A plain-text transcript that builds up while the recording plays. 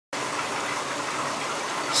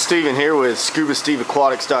Steven here with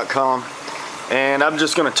ScubaSteveAquatics.com, and I'm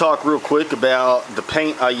just going to talk real quick about the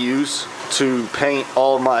paint I use to paint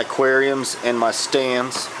all of my aquariums and my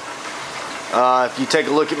stands. If you take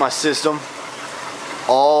a look at my system,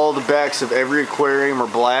 all the backs of every aquarium are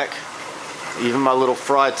black, even my little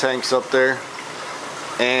fry tanks up there,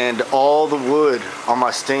 and all the wood on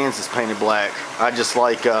my stands is painted black. I just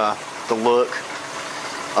like the look.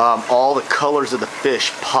 All the colors of the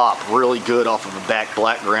fish pop really good off of a back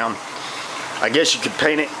background. I guess you could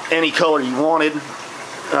paint it any color you wanted.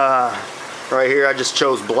 Right here I just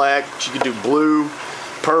chose black. You could do blue,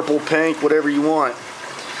 purple, pink, whatever you want.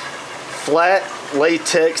 Flat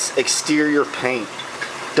latex exterior paint.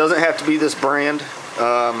 Doesn't have to be this brand.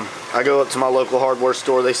 I go up to my local hardware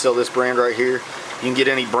store. They sell this brand right here. You can get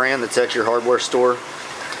any brand that's at your hardware store.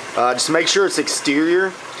 Just make sure it's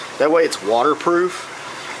exterior. That way it's waterproof.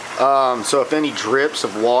 So if any drips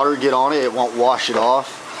of water get on it, it won't wash it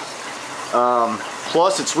off.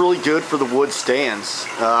 Plus, it's really good for the wood stands.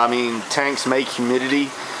 I mean, tanks make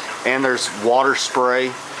humidity, and there's water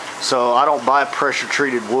spray. So I don't buy pressure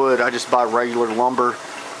treated wood. I just buy regular lumber.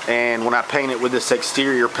 And when I paint it with this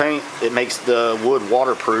exterior paint, it makes the wood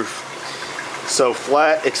waterproof. So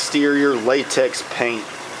flat exterior latex paint.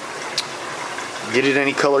 Get it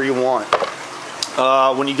any color you want.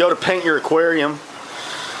 When you go to paint your aquarium,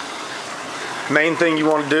 main thing you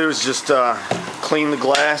want to do is just clean the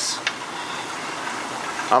glass.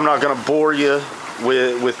 I'm not going to bore you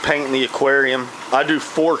with painting the aquarium. I do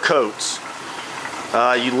 4 coats.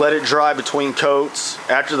 You let it dry between coats.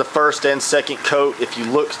 After the first and second coat, if you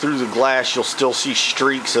look through the glass, you'll still see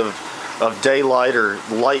streaks of daylight or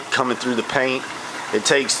light coming through the paint. It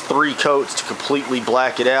takes 3 coats to completely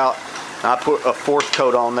black it out. I put a 4th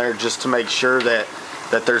coat on there just to make sure that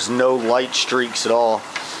there's no light streaks at all.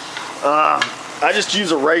 I just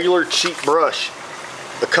use a regular cheap brush,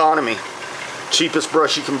 economy, cheapest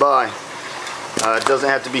brush you can buy. It doesn't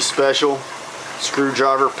have to be special.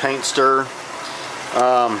 Screwdriver, paint stir,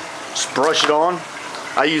 just brush it on.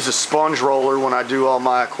 I use a sponge roller when I do all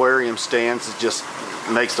my aquarium stands. It just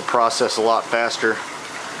makes the process a lot faster.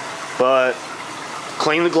 But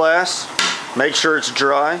clean the glass, make sure it's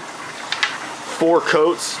dry. 4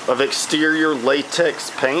 coats of exterior latex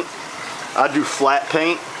paint. I do flat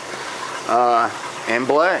paint. And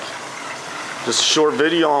black. Just a short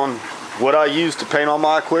video on what I use to paint all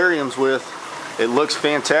my aquariums with. It looks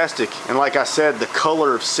fantastic, and like I said, the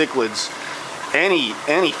color of cichlids,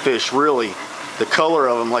 any fish really, the color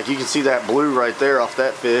of them, like you can see that blue right there off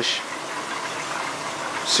that fish.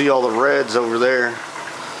 See all the reds over there.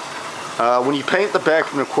 When you paint the back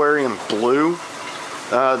of an aquarium blue,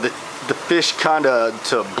 the fish kind of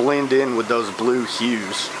to blend in with those blue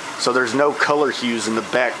hues. So there's no color hues in the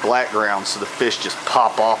back background, so the fish just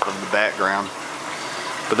pop off of the background.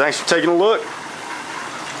 But thanks for taking a look.